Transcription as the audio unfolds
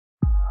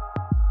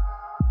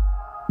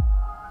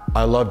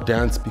I love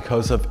dance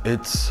because of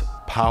its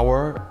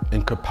power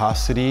and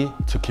capacity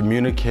to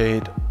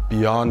communicate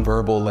beyond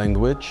verbal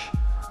language.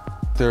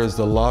 There's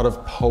a lot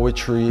of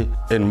poetry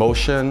in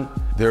motion.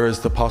 There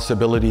is the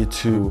possibility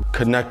to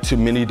connect to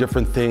many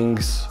different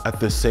things at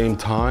the same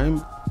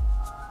time.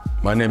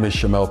 My name is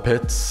Shamel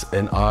Pitts,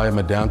 and I am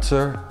a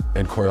dancer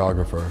and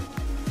choreographer.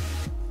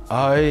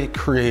 I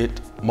create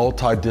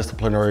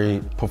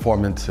multidisciplinary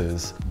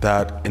performances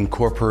that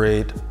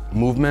incorporate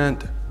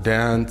movement,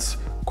 dance,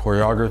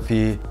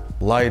 choreography,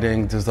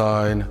 lighting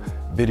design,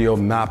 video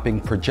mapping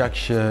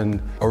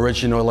projection,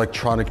 original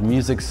electronic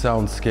music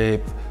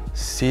soundscape,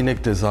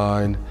 scenic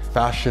design,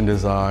 fashion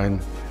design,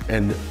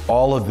 and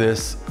all of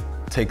this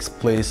takes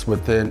place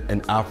within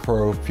an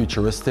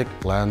Afro-futuristic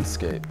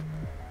landscape.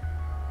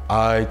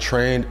 I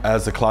trained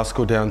as a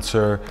classical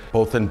dancer,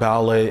 both in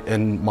ballet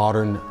and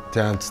modern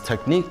dance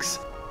techniques,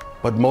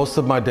 but most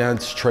of my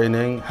dance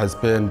training has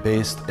been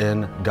based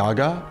in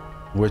Gaga,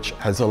 which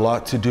has a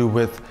lot to do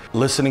with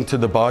listening to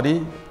the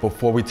body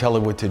before we tell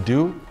it what to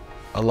do.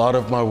 A lot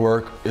of my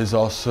work is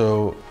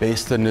also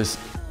based in this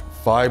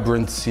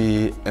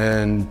vibrancy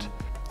and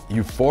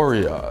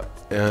euphoria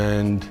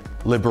and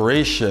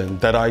liberation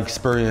that I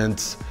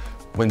experience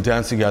when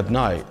dancing at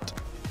night.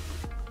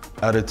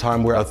 At a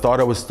time where I thought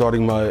I was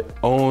starting my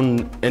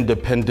own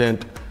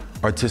independent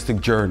artistic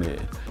journey,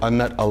 I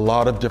met a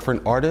lot of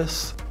different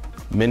artists,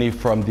 many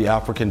from the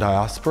African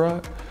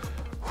diaspora,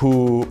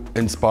 who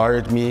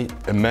inspired me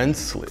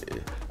immensely.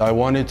 I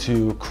wanted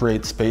to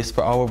create space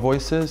for our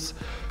voices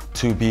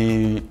to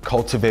be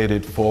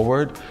cultivated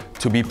forward,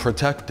 to be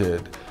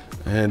protected,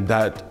 and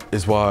that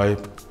is why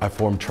I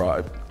formed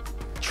Tribe.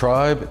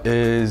 Tribe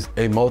is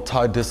a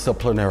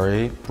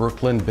multidisciplinary,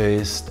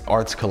 Brooklyn-based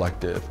arts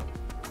collective.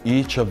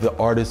 Each of the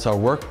artists I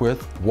work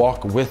with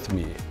walk with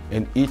me,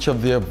 and each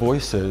of their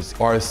voices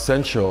are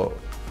essential.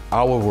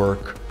 Our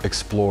work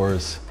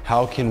explores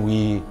how can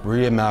we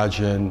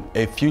reimagine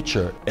a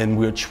future in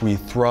which we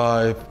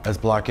thrive as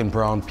Black and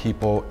brown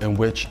people, in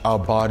which our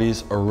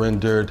bodies are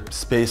rendered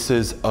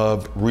spaces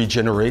of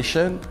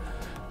regeneration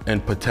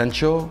and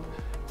potential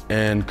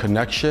and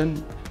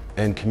connection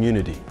and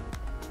community.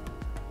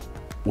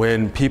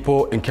 When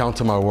people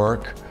encounter my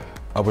work,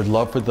 I would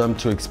love for them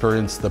to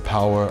experience the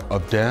power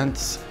of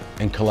dance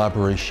and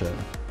collaboration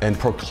and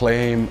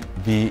proclaim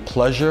the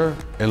pleasure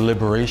and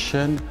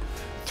liberation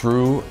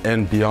through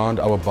and beyond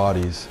our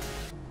bodies.